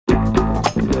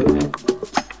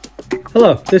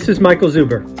Hello, this is Michael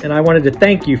Zuber, and I wanted to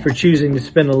thank you for choosing to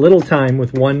spend a little time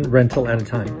with one rental at a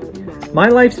time. My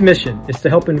life's mission is to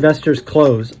help investors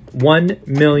close 1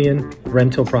 million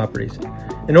rental properties.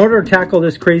 In order to tackle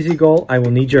this crazy goal, I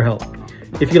will need your help.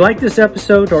 If you like this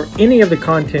episode or any of the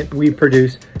content we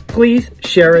produce, please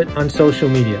share it on social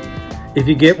media. If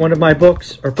you get one of my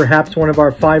books or perhaps one of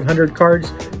our 500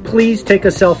 cards, please take a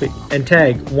selfie and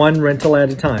tag one rental at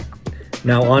a time.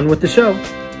 Now on with the show.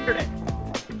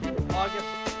 August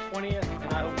 20th,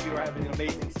 and I hope you are having an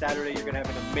amazing Saturday. You're going to have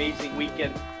an amazing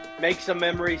weekend. Make some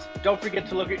memories. Don't forget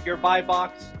to look at your buy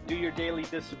box, do your daily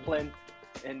discipline,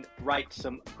 and write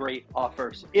some great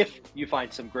offers if you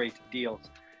find some great deals.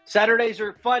 Saturdays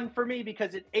are fun for me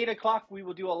because at 8 o'clock we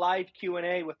will do a live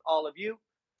Q&A with all of you.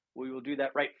 We will do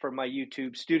that right from my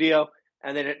YouTube studio.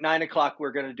 And then at 9 o'clock,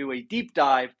 we're going to do a deep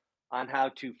dive on how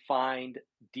to find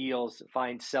deals,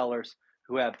 find sellers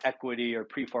who have equity or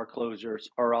pre-foreclosures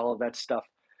or all of that stuff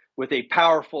with a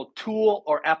powerful tool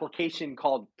or application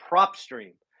called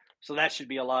PropStream. So that should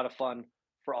be a lot of fun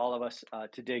for all of us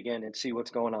to dig in and see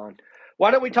what's going on.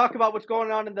 Why don't we talk about what's going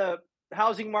on in the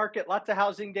housing market? Lots of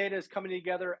housing data is coming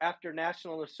together after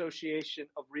National Association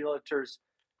of Realtors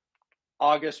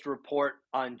August report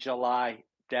on July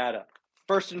data.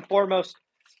 First and foremost,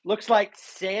 looks like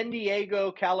San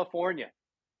Diego, California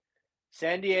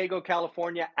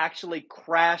actually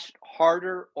crashed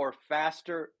harder or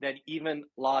faster than even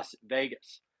Las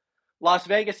Vegas. Las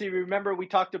Vegas, if you remember, we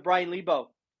talked to Brian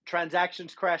Lebo.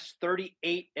 Transactions crashed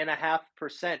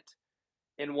 38.5%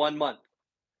 in 1 month.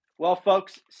 Well,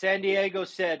 folks, San Diego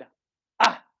said,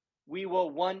 we will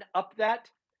one up that.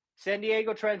 San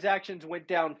Diego transactions went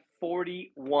down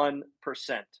 41%.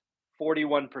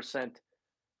 41%.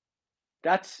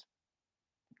 That's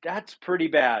pretty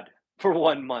bad for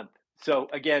 1 month. So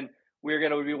again, we're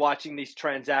going to be watching these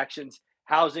transactions.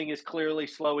 Housing is clearly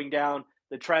slowing down.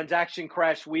 The transaction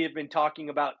crash we have been talking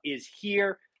about is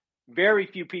here. Very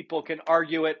few people can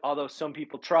argue it, although some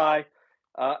people try.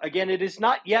 Again, it is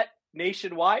not yet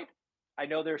nationwide. I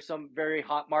know there's some very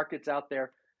hot markets out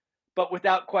there, but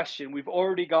without question, we've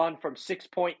already gone from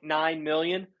 6.9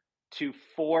 million to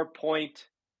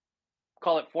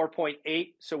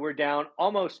 4.8. So we're down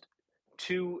almost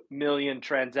 2 million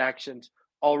transactions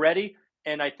already,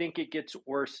 and I think it gets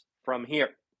worse from here.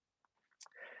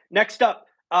 Next up,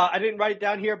 I didn't write it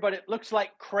down here, but it looks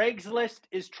like Craigslist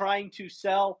is trying to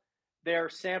sell their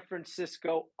San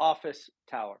Francisco office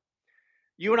tower.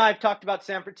 You and I have talked about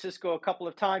San Francisco a couple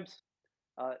of times.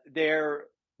 Their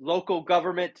local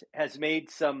government has made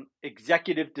some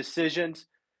executive decisions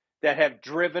that have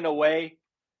driven away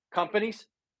companies.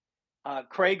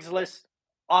 Craigslist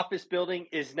office building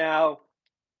is now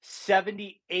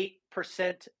 78%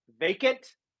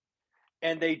 vacant,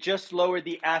 and they just lowered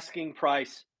the asking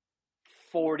price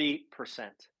 40%.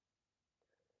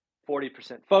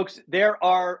 40%. Folks, there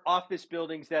are office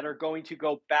buildings that are going to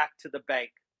go back to the bank.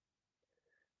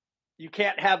 You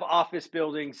can't have office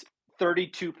buildings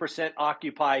 32%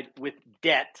 occupied with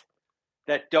debt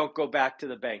that don't go back to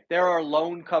the bank. There are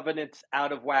loan covenants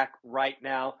out of whack right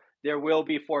now. There will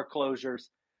be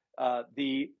foreclosures.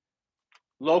 The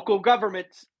local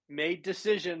governments made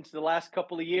decisions the last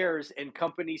couple of years, and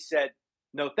companies said,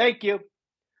 no, thank you.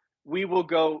 We will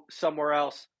go somewhere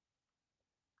else.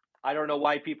 I don't know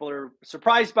why people are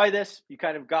surprised by this. You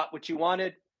kind of got what you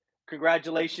wanted.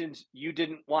 Congratulations. You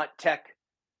didn't want tech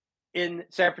in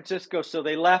San Francisco, so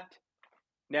they left.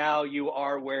 Now you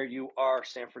are where you are,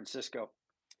 San Francisco.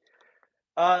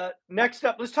 Next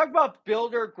up, let's talk about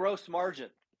builder gross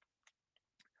margin.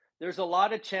 There's a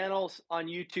lot of channels on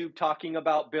YouTube talking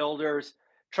about builders,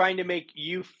 trying to make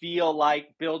you feel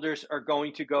like builders are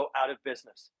going to go out of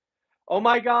business. Oh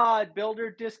my God, builder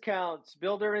discounts,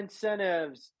 builder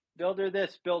incentives, builder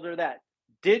this, builder that.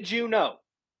 Did you know,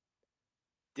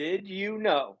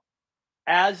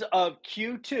 as of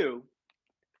Q2,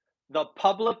 the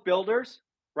public builders,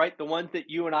 right, the ones that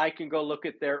you and I can go look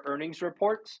at their earnings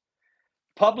reports,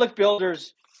 public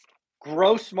builders'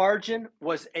 gross margin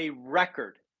was a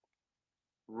record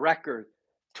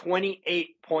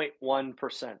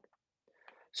 28.1%.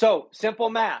 So simple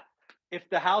math. If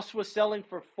the house was selling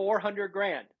for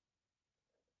 $400,000,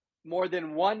 more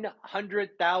than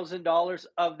 $100,000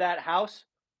 of that house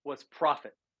was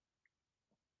profit.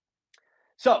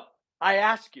 So I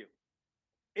ask you,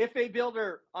 if a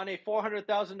builder on a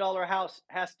 $400,000 house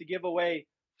has to give away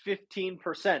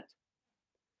 15%,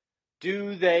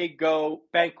 do they go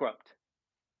bankrupt?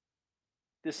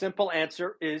 The simple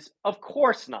answer is, of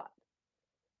course not.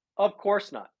 Of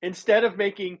course not. Instead of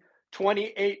making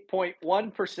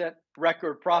 28.1%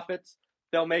 record profits,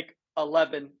 they'll make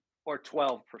 11 or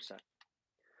 12%.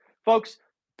 Folks,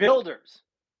 builders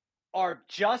are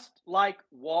just like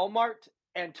Walmart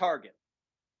and Target.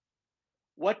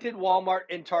 What did Walmart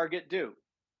and Target do?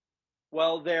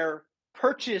 Well, their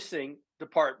purchasing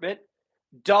department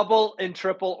double and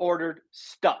triple ordered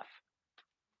stuff.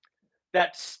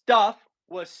 That stuff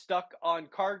was stuck on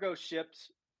cargo ships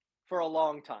for a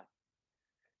long time.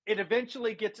 It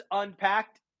eventually gets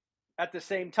unpacked at the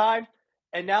same time,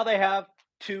 and now they have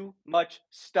too much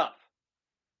stuff.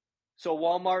 So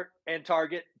Walmart and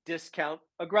Target discount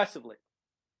aggressively.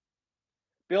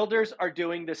 Builders are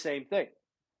doing the same thing.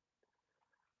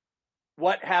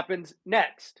 What happens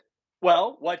next?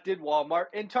 Well, what did Walmart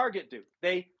and Target do?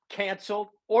 They canceled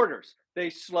orders. They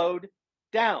slowed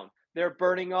down. They're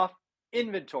burning off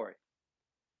inventory.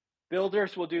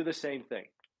 Builders will do the same thing.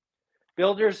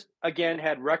 Builders, again,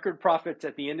 had record profits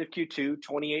at the end of Q2,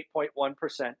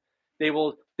 28.1%.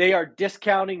 They are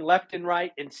discounting left and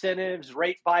right, incentives,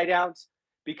 rate buy downs,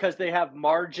 because they have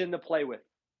margin to play with.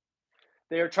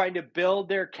 They are trying to build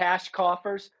their cash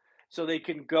coffers so they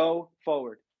can go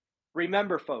forward.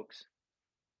 Remember, folks,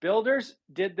 builders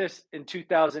did this in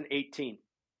 2018.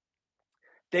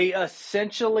 They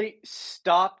essentially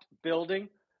stopped building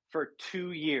for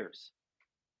 2 years.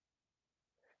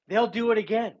 They'll do it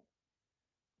again.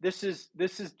 This is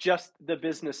just the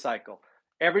business cycle.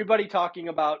 Everybody talking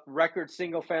about record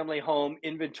single family home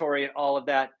inventory and all of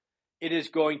that. It is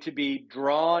going to be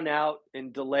drawn out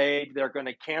and delayed. They're going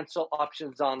to cancel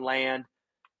options on land.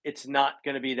 It's not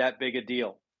going to be that big a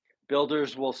deal.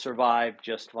 Builders will survive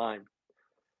just fine.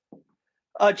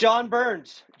 John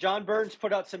Burns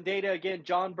put out some data again.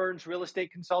 John Burns Real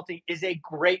Estate Consulting is a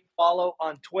great follow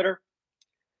on Twitter.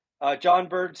 John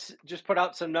Burns just put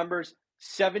out some numbers.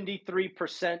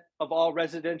 73% of all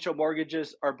residential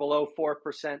mortgages are below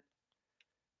 4%,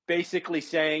 basically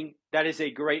saying that is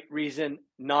a great reason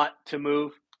not to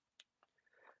move.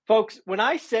 Folks, when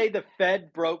I say the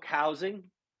Fed broke housing,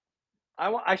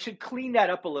 I should clean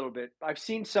that up a little bit. I've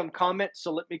seen some comments,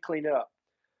 so let me clean it up.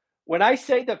 When I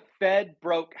say the Fed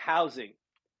broke housing,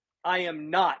 I am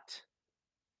not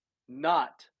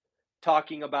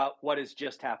talking about what has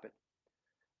just happened.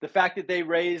 The fact that they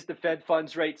raised the Fed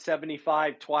funds rate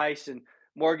 75 twice and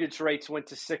mortgage rates went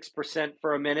to 6%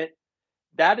 for a minute,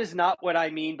 that is not what I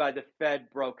mean by the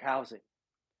Fed broke housing.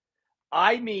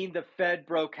 I mean the Fed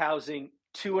broke housing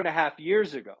 2.5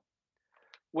 years ago.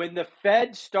 When the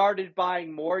Fed started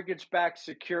buying mortgage-backed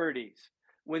securities,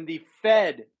 when the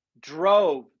Fed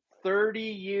drove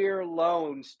 30-year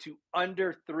loans to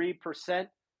under 3%,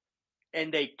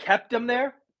 and they kept them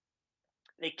there,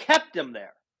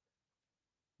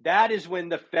 that is when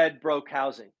the Fed broke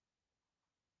housing.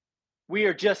 We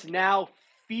are just now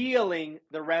feeling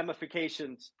the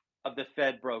ramifications of the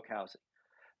Fed broke housing.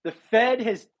 The Fed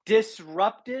has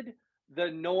disrupted the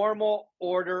normal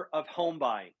order of home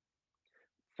buying.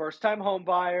 First-time home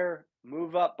buyer,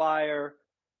 move-up buyer,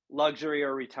 luxury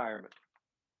or retirement.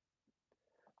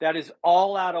 That is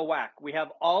all out of whack. We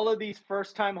have all of these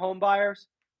first-time home buyers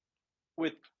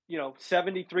with,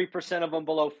 73% of them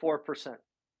below 4%.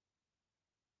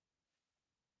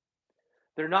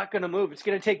 They're not going to move. It's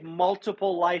going to take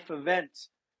multiple life events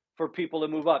for people to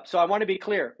move up. So I want to be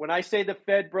clear. When I say the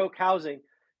Fed broke housing,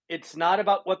 it's not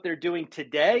about what they're doing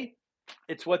today.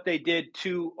 It's what they did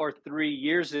 2 or 3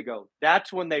 years ago.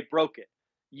 That's when they broke it.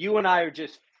 You and I are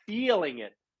just feeling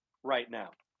it right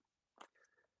now.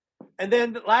 And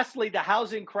then lastly, the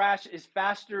housing crash is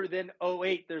faster than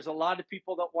 08. There's a lot of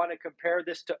people that want to compare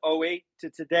this to 08 to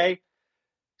today.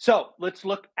 So let's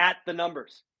look at the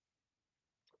numbers.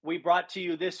 We brought to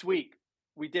you this week,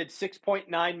 we did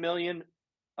 6.9 million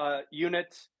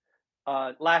units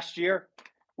last year.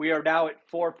 We are now at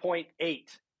 4.8,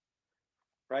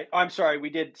 right? I'm sorry,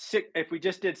 if we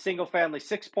just did single family,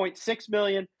 6.6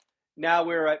 million. Now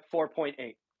we're at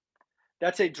 4.8.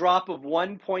 That's a drop of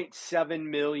 1.7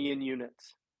 million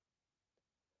units.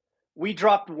 We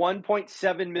dropped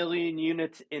 1.7 million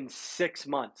units in 6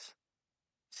 months.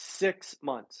 6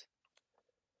 months.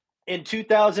 In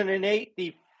 2008,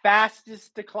 the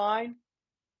fastest decline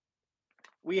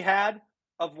we had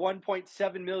of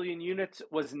 1.7 million units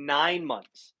was 9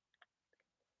 months.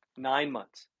 9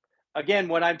 months. Again,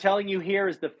 what I'm telling you here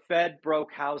is the Fed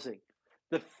broke housing.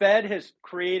 The Fed has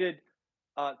created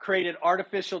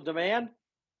artificial demand.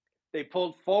 They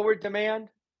pulled forward demand.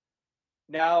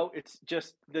 Now it's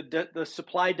just the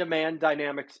supply-demand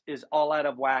dynamics is all out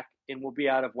of whack and will be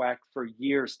out of whack for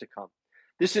years to come.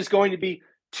 This is going to be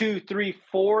 2, 3,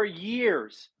 4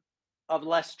 years of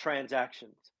less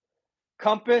transactions.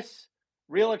 Compass,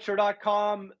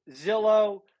 Realtor.com,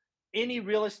 Zillow, any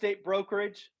real estate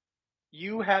brokerage,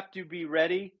 you have to be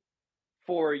ready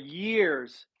for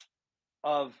years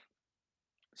of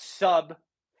sub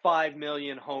 5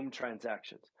 million home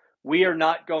transactions. We are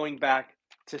not going back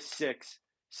to 6,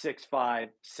 6.5,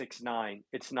 6.9.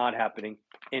 It's not happening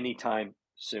anytime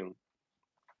soon.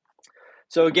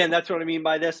 So again, that's what I mean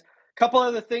by this. A couple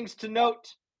other things to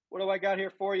note. What do I got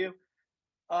here for you?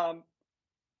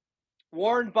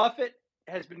 Warren Buffett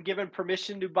has been given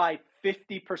permission to buy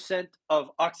 50%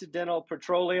 of Occidental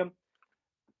Petroleum.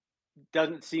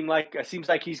 Seems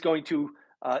like he's going to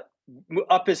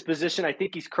up his position. I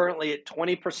think he's currently at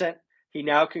 20%. He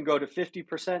now can go to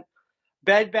 50%.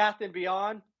 Bed Bath &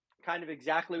 Beyond, kind of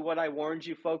exactly what I warned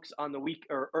you folks on the week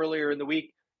or earlier in the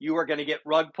week. You are going to get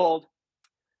rug pulled.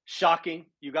 Shocking.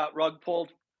 You got rug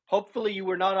pulled. Hopefully you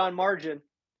were not on margin.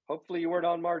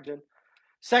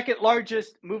 Second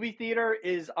largest movie theater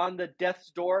is on the death's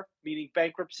door, meaning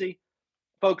bankruptcy.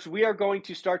 Folks, we are going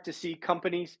to start to see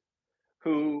companies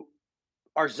who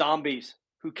are zombies,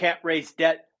 who can't raise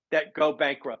debt, that go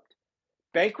bankrupt.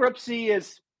 Bankruptcy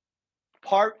is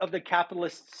part of the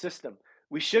capitalist system.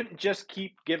 We shouldn't just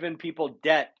keep giving people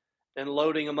debt and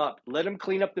loading them up. Let them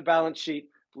clean up the balance sheet.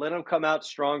 Let them come out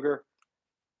stronger.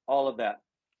 All of that.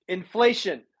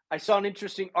 Inflation. I saw an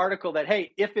interesting article that,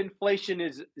 hey, if inflation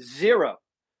is 0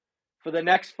 for the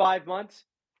next 5 months,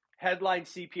 headline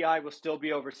CPI will still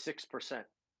be over 6%.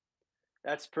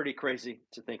 That's pretty crazy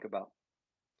to think about.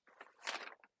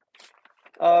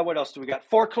 What else do we got?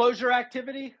 Foreclosure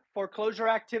activity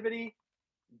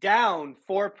down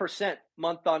 4%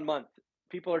 month on month.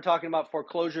 People are talking about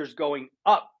foreclosures going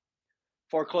up.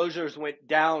 Foreclosures went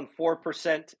down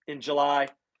 4% in July.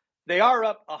 They are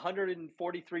up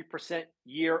 143%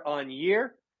 year on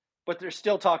year, but they're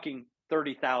still talking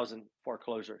 30,000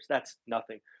 foreclosures. That's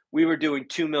nothing. We were doing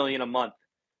 2 million a month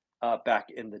back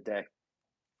in the day.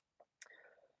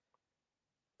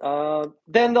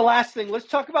 Then the last thing, let's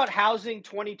talk about housing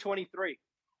 2023.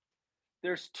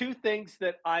 There's two things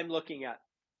that I'm looking at,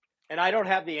 and I don't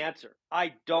have the answer.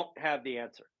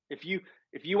 If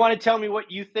you want to tell me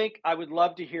what you think, I would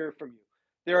love to hear from you.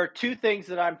 There are two things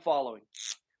that I'm following.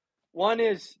 One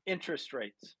is interest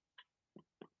rates.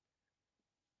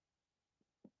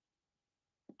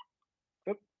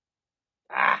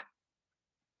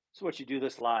 That's what you do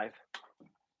this live.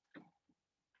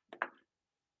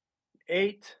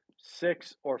 8,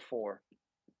 6, or 4.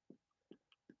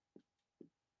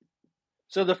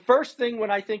 So the first thing when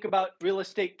I think about real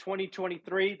estate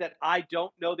 2023 that I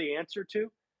don't know the answer to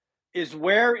is,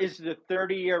 where is the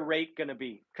 30-year rate going to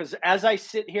be? Because as I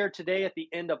sit here today at the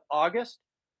end of August,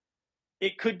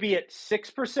 it could be at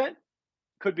 6%,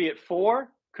 could be at 4%,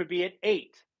 could be at 8%.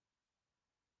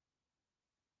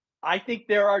 I think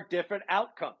there are different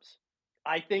outcomes.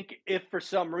 I think if for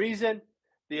some reason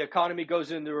the economy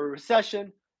goes into a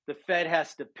recession, the Fed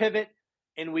has to pivot,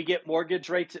 and we get mortgage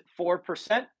rates at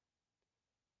 4%,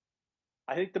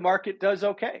 I think the market does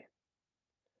okay.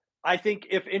 I think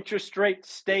if interest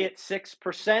rates stay at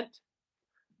 6%,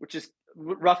 which is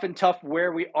rough and tough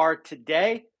where we are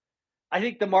today, I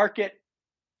think the market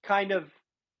it's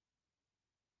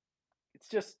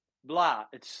just blah,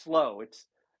 it's slow,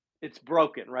 it's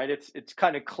broken, right? It's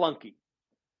kind of clunky.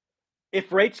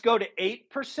 If rates go to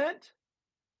 8%,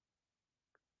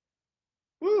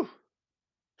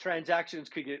 transactions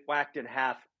could get whacked in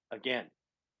half again.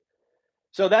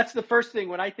 So that's the first thing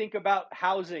when I think about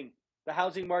housing, the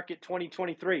housing market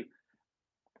 2023.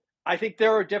 I think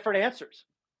there are different answers.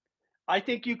 I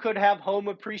think you could have home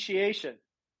appreciation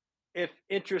if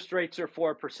interest rates are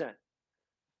 4%.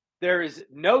 There is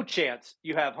no chance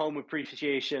you have home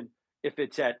appreciation if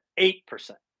it's at 8%,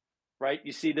 right?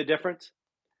 You see the difference?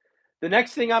 The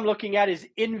next thing I'm looking at is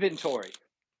inventory.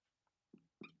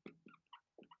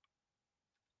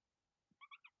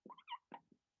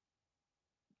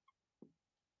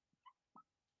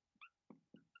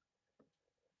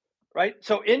 Right?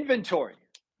 So inventory.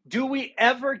 Do we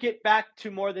ever get back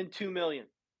to more than 2 million?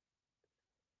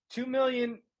 2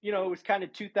 million, it was kind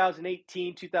of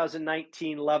 2018,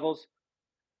 2019 levels.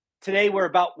 Today we're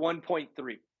about 1.3.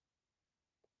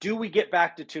 Do we get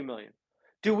back to 2 million?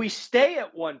 Do we stay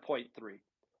at 1.3?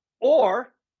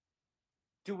 Or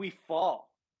do we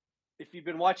fall? If you've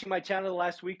been watching my channel the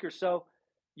last week or so,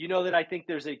 you know that I think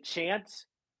there's a chance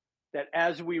that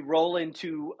as we roll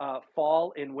into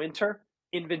fall and winter,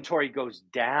 inventory goes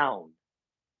down.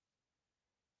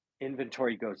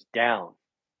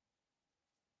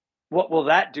 What will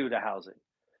that do to housing?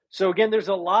 So again, there's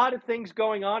a lot of things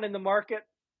going on in the market.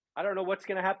 I don't know what's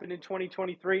going to happen in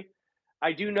 2023.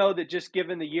 I do know that just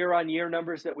given the year-on-year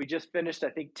numbers that we just finished, I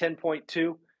think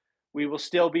 10.2, we will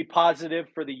still be positive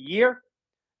for the year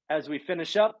as we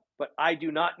finish up, but I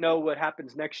do not know what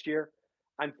happens next year.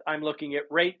 I'm looking at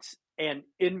rates and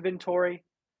inventory.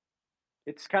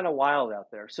 It's kind of wild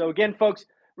out there. So again, folks,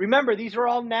 remember, these are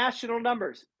all national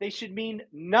numbers. They should mean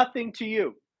nothing to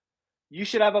you. You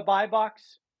should have a buy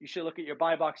box. You should look at your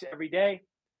buy box every day.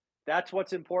 That's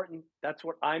what's important. That's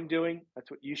what I'm doing. That's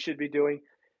what you should be doing.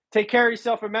 Take care of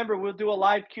yourself. Remember, we'll do a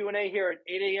live Q&A here at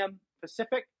 8 a.m.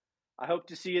 Pacific. I hope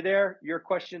to see you there. Your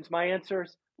questions, my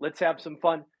answers. Let's have some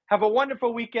fun. Have a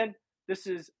wonderful weekend. This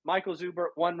is Michael Zuber,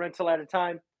 One Rental at a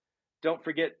Time. Don't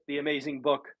forget the amazing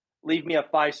book. Leave me a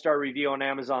 5-star review on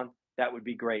Amazon. That would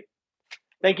be great.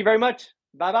 Thank you very much.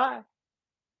 Bye-bye.